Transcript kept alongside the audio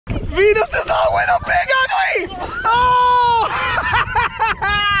Venus is on with a big ugly! Oh!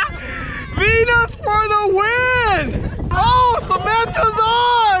 Venus for the win! Oh, Samantha's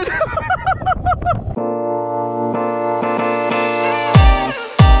on!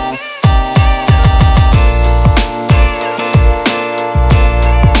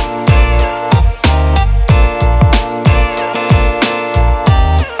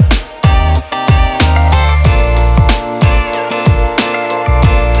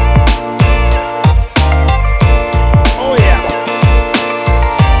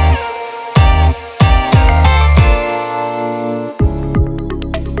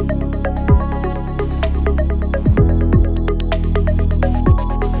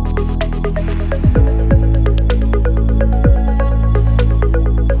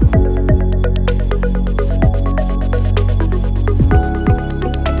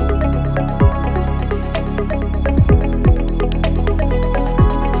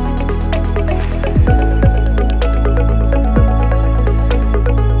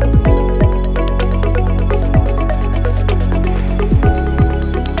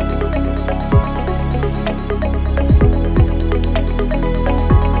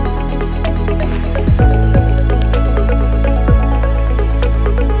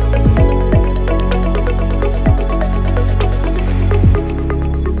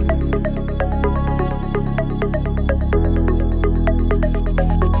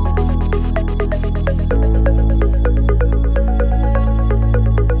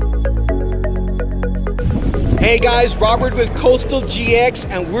 Hey guys, Robert with Coastal GX,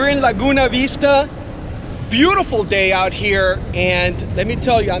 and we're in Laguna Vista. Beautiful day out here, and let me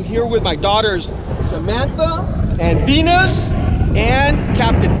tell you, I'm here with my daughters Samantha and Venus and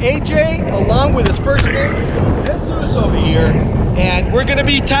Captain AJ, along with his first mate Jesus over here, and we're gonna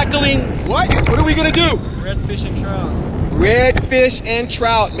be tackling what? What are we gonna do? Redfish and trout. Redfish and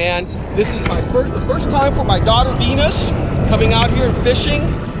trout, man. This is the first time for my daughter Venus coming out here and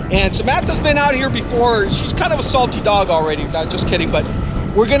fishing. And Samantha's been out here before. She's kind of a salty dog already. Not just kidding, but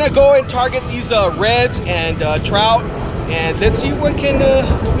we're gonna go and target these reds and trout, and let's see what we can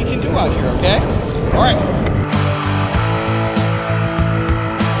do out here. Okay? All right.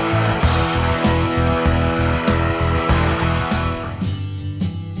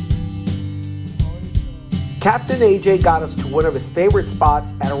 Captain AJ got us to one of his favorite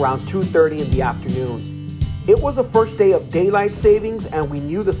spots at around 2:30 in the afternoon. It was the first day of daylight savings, and we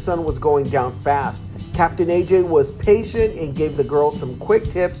knew the sun was going down fast. Captain AJ was patient and gave the girls some quick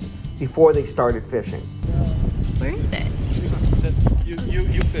tips before they started fishing. Where is it?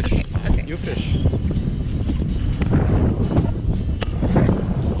 You fish. Okay. You fish.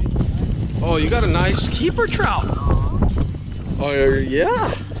 Oh, you got a nice keeper trout. Oh,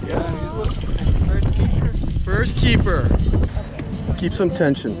 yeah. First keeper. First keeper. Keep some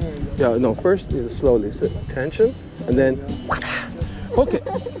tension. Yeah, no, first slowly. So, tension, and then, okay.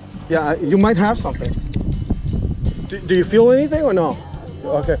 Yeah, you might have something. Do you feel anything or no?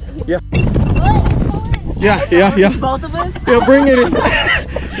 Okay, yeah. Yeah. Both of us? Yeah, bring it in.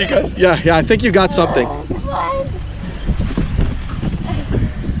 Because, yeah, I think you got something.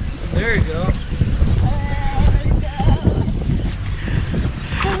 There you go.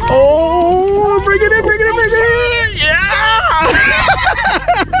 Oh, bring it in. Yeah!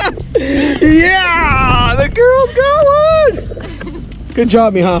 Yeah, the girl's got one. Good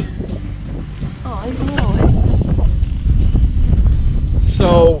job, Miha. Oh, I know it.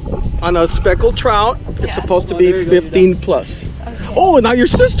 So, on a speckled trout, it's supposed to be 15 plus. Okay. Oh, now your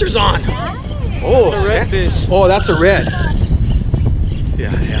sister's on. Oh, That's a redfish. Oh, that's a red.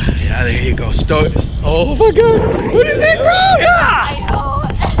 Yeah, there you go. Oh my God. What do you think, bro? Yeah! I know.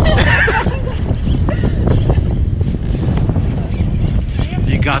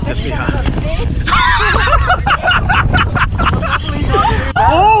 You got this, Miha.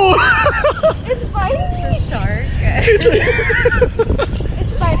 Oh! It's biting me. It's a shark.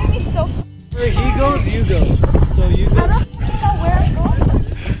 It's biting me so. Where he goes, you go. So you go. I don't know where I'm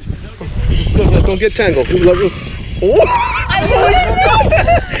going. Don't get tangled. Oh!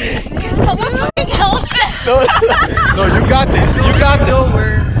 Someone fucking help me. No, you got this. You got Go this.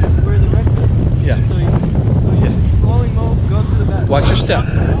 where the redfish. Yeah. So you slowing mo, go to the back. Watch your step.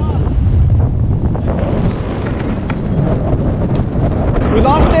 We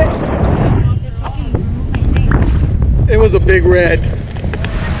lost it. It was a big red.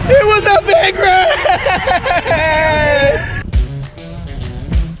 It was a big red.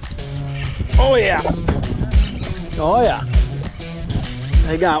 Oh yeah. Oh yeah.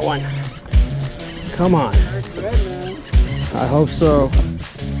 I got one. Come on. I hope so.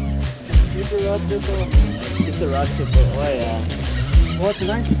 Keep the rod tip. Keep the rod tip. Oh yeah. Well, it's a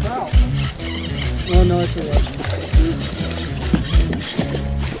nice trout. Oh no, it's a rush.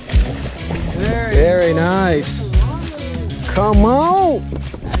 Very nice. Come on.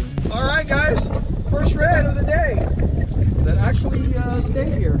 All right, guys. First red of the day that actually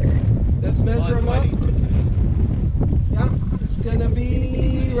stayed here. Let's measure them up. Yeah, it's gonna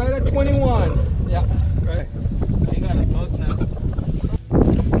be right at 21. Yeah, right. You got it close now.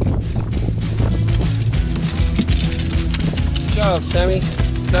 Good job, Sammy.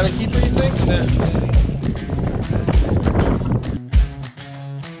 Is that a keeper, you think? Yeah.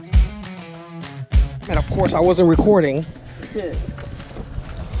 And of course, I wasn't recording.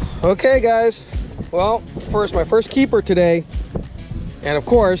 Okay, guys. Well, my first keeper today. And of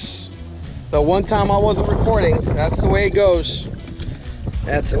course, the one time I wasn't recording, that's the way it goes.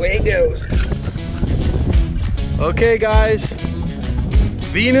 That's the way it goes. Okay, guys.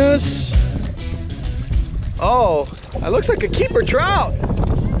 Venus. Oh, that looks like a keeper trout.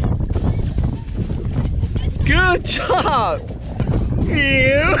 Good job.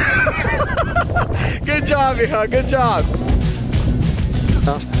 You. Good job, Miha. Good job.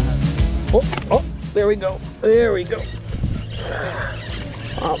 Oh, there we go. There we go.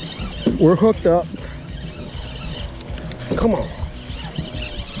 We're hooked up. Come on.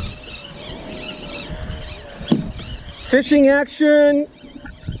 Fishing action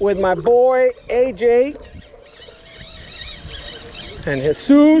with my boy AJ and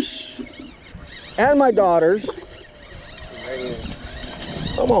Jesus and my daughters.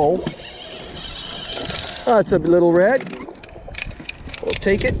 Come on. Oh, it's a little red. We'll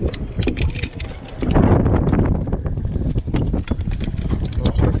take it.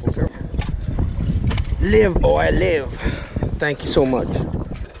 Oh, careful, careful. Live, boy, live. Thank you so much.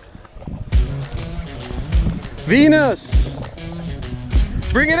 Venus!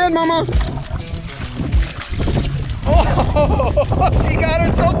 Bring it in, mama! Oh, she got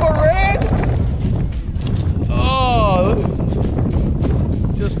herself a red! Oh,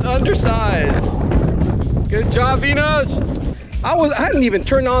 just undersized. Good job, Venus! I hadn't even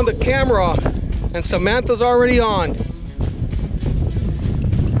turned on the camera and Samantha's already on.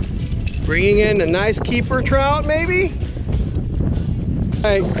 Bringing in a nice keeper trout, maybe?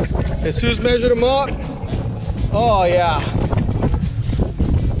 Hey, Jesus measured them up. Oh yeah.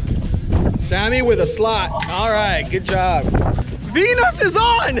 Sammy with a slot. All right, good job. Venus is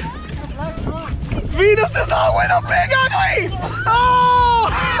on! Venus is on with a big ugly! Oh!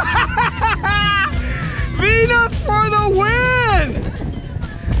 Venus for the win!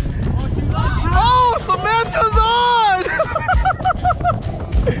 Oh, Samantha's on!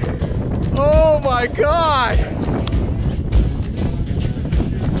 Oh my God!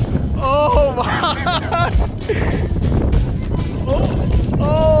 Oh my!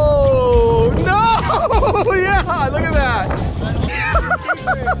 Oh no! Yeah, look at that!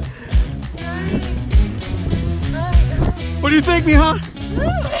 What do you think, Miha?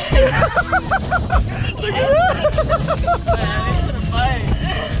 Look at that!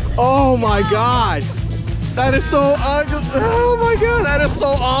 Oh my God! That is so ugly! Oh my God! That is so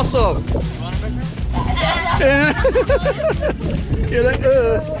awesome! Yeah. You're like,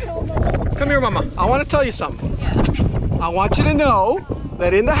 come here, Mama. I want to tell you something. I want you to know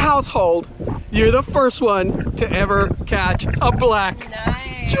that in the household, you're the first one to ever catch a black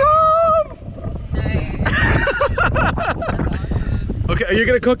drum. Nice. Okay, are you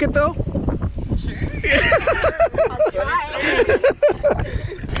gonna cook it though? Sure. I'll try.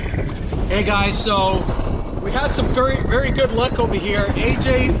 Hey guys, so we had some very good luck over here.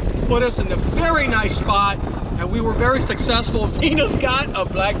 AJ put us in a very nice spot and we were very successful. Venus got a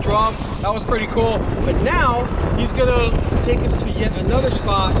black drum. That was pretty cool. But now he's gonna take us to yet another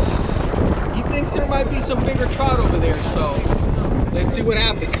spot. He thinks there might be some bigger trout over there, so let's see what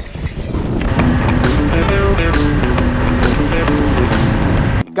happens.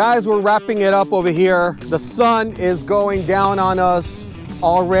 Guys, we're wrapping it up over here. The sun is going down on us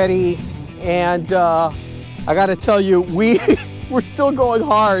already, and I gotta tell you, we're still going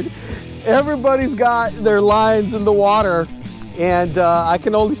hard. Everybody's got their lines in the water, and I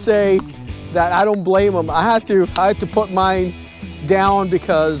can only say that I don't blame them. I had to put mine down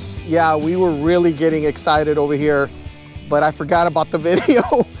because, yeah, we were really getting excited over here, but I forgot about the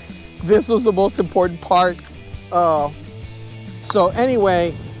video. This was the most important part. So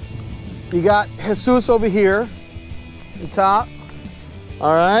anyway, you got Jesus over here on top.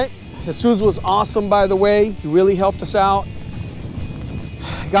 All right, Jesus was awesome, by the way. He really helped us out.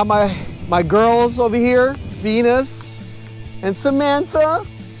 Got my girls over here, Venus and Samantha.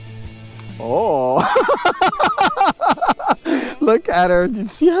 Oh, look at her. Did you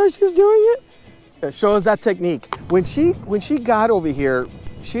see how she's doing it? Show us that technique. When she got over here,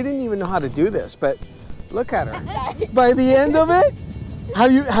 she didn't even know how to do this, but look at her. By the end of it,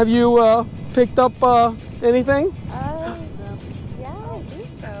 have you picked up anything? Yeah, I think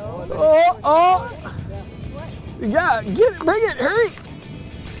so. Oh! Yeah, get it, bring it, hurry!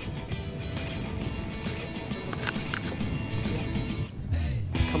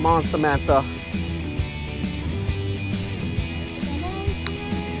 Come on, Samantha.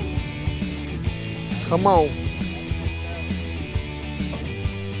 Come on.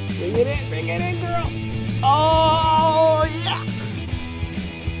 Bring it in, girl. Oh, yeah.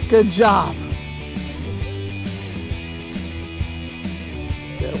 Good job.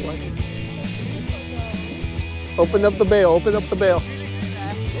 Open up the bail, open up the bail.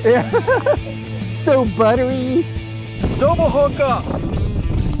 Yeah. So buttery. Double hook up.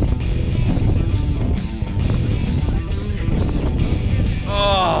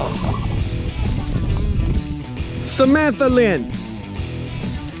 Oh. Samantha Lynn.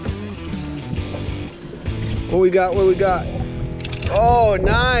 What we got? What we got? Oh,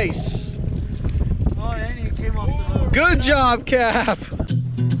 nice. Oh, and he came off the Good job, Cap.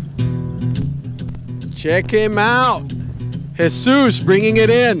 Check him out. Jesus bringing it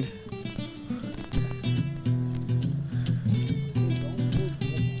in.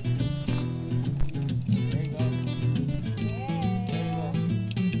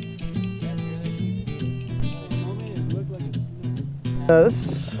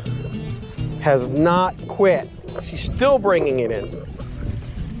 This has not quit. She's still bringing it in.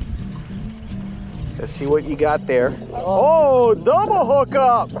 Let's see what you got there. Oh, double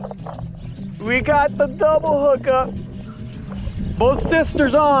hookup. We got the double hookup. Both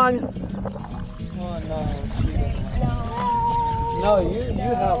sisters on. Oh, no. No, you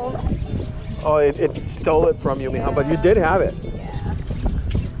have it. Oh, it stole it from you, Miha, but you did have it. Yeah.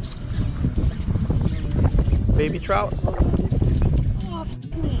 Baby trout.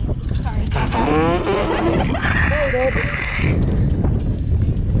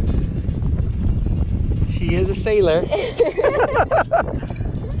 She is a sailor. I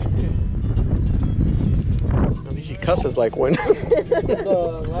mean, she cusses like one.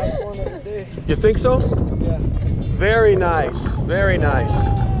 The last one of the day. You think so? Yeah. Very nice, very nice.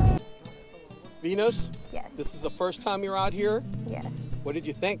 Venus, Yes. this is the first time you're out here. Yes. What did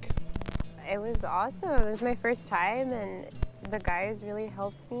you think? It was awesome. It was my first time, and the guys really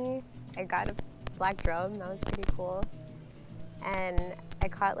helped me. I got a black drum. That was pretty cool. And I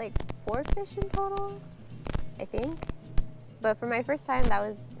caught like 4 fish in total, I think. But for my first time,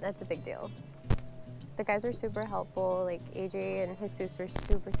 that's a big deal. The guys were super helpful. Like AJ and Jesus were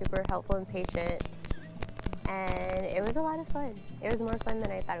super helpful and patient. And it was a lot of fun. It was more fun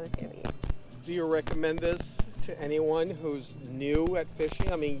than I thought it was gonna be. Do you recommend this to anyone who's new at fishing?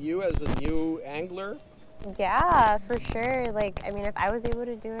 I mean, you as a new angler? Yeah, for sure. Like, I mean, if I was able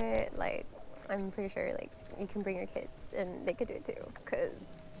to do it, like, I'm pretty sure, like, you can bring your kids and they could do it too, because,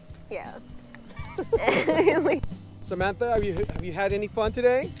 yeah. Like, Samantha, have you had any fun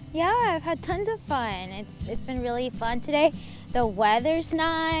today? Yeah, I've had tons of fun. It's been really fun today. The weather's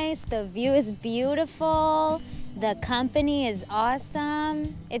nice, the view is beautiful, the company is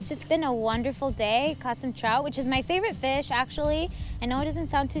awesome. It's just been a wonderful day. Caught some trout, which is my favorite fish, actually. I know it doesn't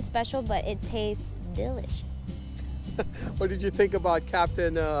sound too special, but it tastes delicious. What did you think about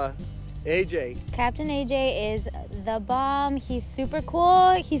Captain AJ? Captain AJ is the bomb. He's super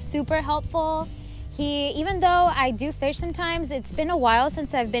cool. He's super helpful. Even though I do fish sometimes, it's been a while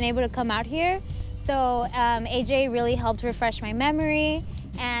since I've been able to come out here. So AJ really helped refresh my memory.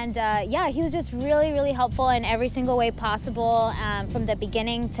 And yeah, he was just really helpful in every single way possible from the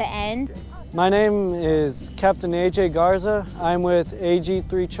beginning to end. My name is Captain AJ Garza. I'm with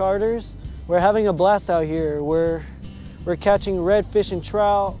AG3 Charters. We're having a blast out here. We're catching redfish and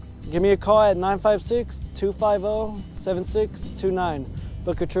trout. Give me a call at 956-250-7629.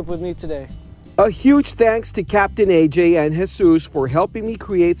 Book a trip with me today. A huge thanks to Captain AJ and Jesus for helping me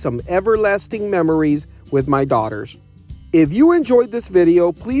create some everlasting memories with my daughters. If you enjoyed this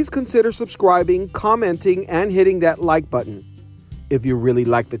video, please consider subscribing, commenting, and hitting that like button. If you really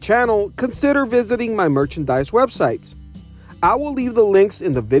like the channel, consider visiting my merchandise websites. I will leave the links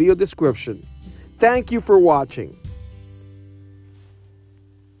in the video description. Thank you for watching.